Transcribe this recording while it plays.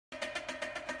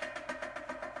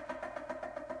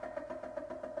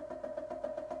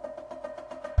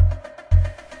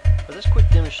this quick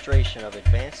demonstration of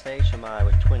Advanced HMI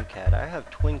with TwinCAT, I have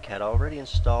TwinCAT already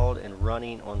installed and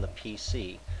running on the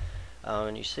PC.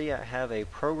 And you see I have a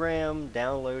program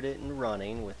downloaded and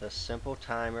running with a simple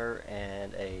timer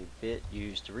and a bit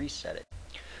used to reset it.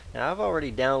 Now I've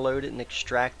already downloaded and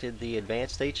extracted the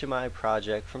Advanced HMI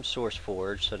project from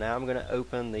SourceForge, so now I'm going to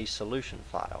open the solution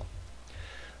file.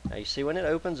 Now you see when it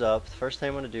opens up, the first thing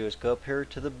I'm going to do is go up here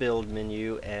to the build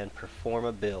menu and perform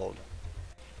a build.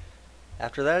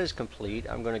 After that is complete,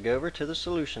 I'm going to go over to the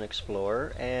Solution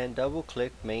Explorer and double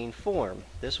click Main Form.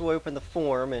 This will open the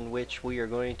form in which we are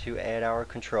going to add our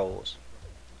controls.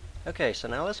 Okay, so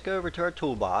now let's go over to our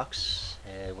toolbox,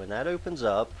 and when that opens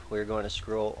up, we're going to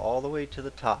scroll all the way to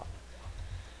the top.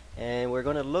 And we're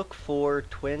going to look for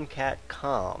TwinCAT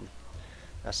COM.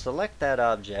 Now select that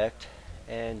object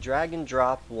and drag and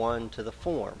drop one to the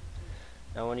form.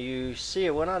 Now when you see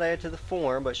it will not add to the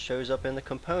form but shows up in the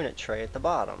component tray at the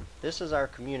bottom. This is our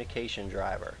communication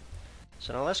driver.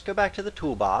 So now let's go back to the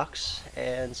toolbox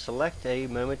and select a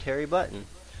momentary button.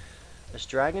 Let's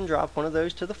drag and drop one of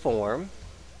those to the form,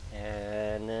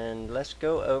 and then let's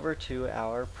go over to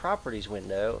our properties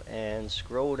window and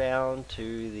scroll down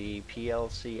to the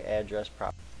PLC address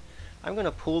property. I'm going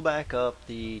to pull back up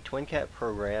the TwinCAT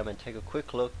program and take a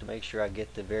quick look to make sure I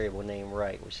get the variable name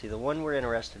right. We see the one we're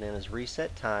interested in is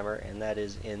reset timer, and that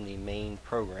is in the main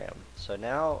program. So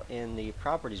now in the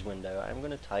properties window I'm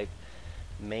going to type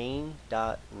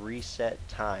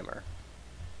main.resetTimer.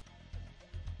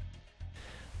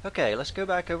 Okay, let's go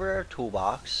back over our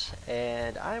toolbox,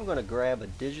 and I'm going to grab a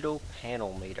digital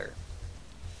panel meter.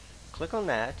 Click on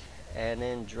that and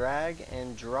then drag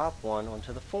and drop one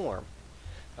onto the form.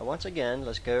 Now once again,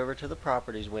 let's go over to the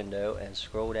properties window and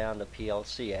scroll down to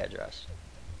PLC address.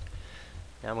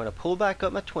 Now I'm going to pull back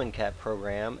up my TwinCAT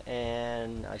program,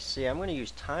 and I see I'm going to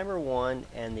use timer 1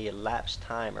 and the elapsed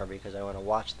timer because I want to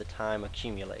watch the time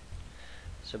accumulate.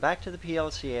 So back to the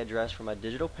PLC address for my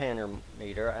digital panel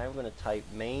meter, I'm going to type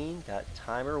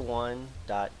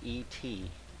main.timer1.et.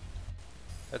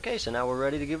 Okay, so now we're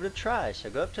ready to give it a try. So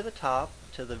go up to the top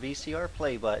to the VCR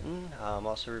play button,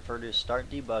 also referred to as start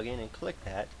debugging, and click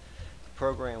that. The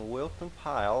program will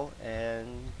compile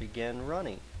and begin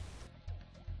running.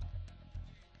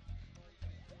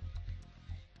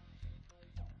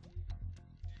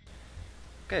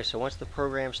 Okay, so once the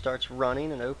program starts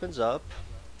running and opens up,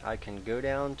 I can go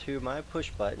down to my push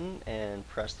button and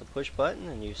press the push button,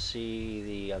 and you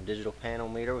see the digital panel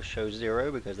meter will show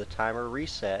 0 because the timer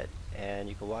reset, and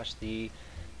you can watch the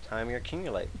timer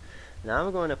accumulate. Now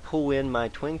I'm going to pull in my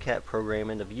TwinCAT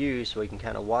program into view so we can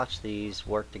kind of watch these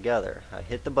work together. I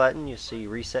hit the button, you see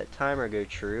reset timer go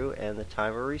true, and the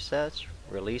timer resets.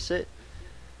 Release it,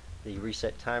 the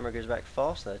reset timer goes back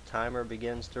false, and the timer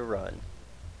begins to run.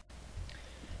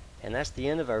 And that's the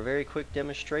end of our very quick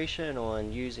demonstration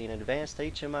on using Advanced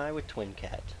HMI with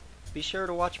TwinCAT. Be sure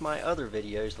to watch my other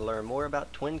videos to learn more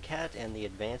about TwinCAT and the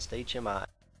Advanced HMI.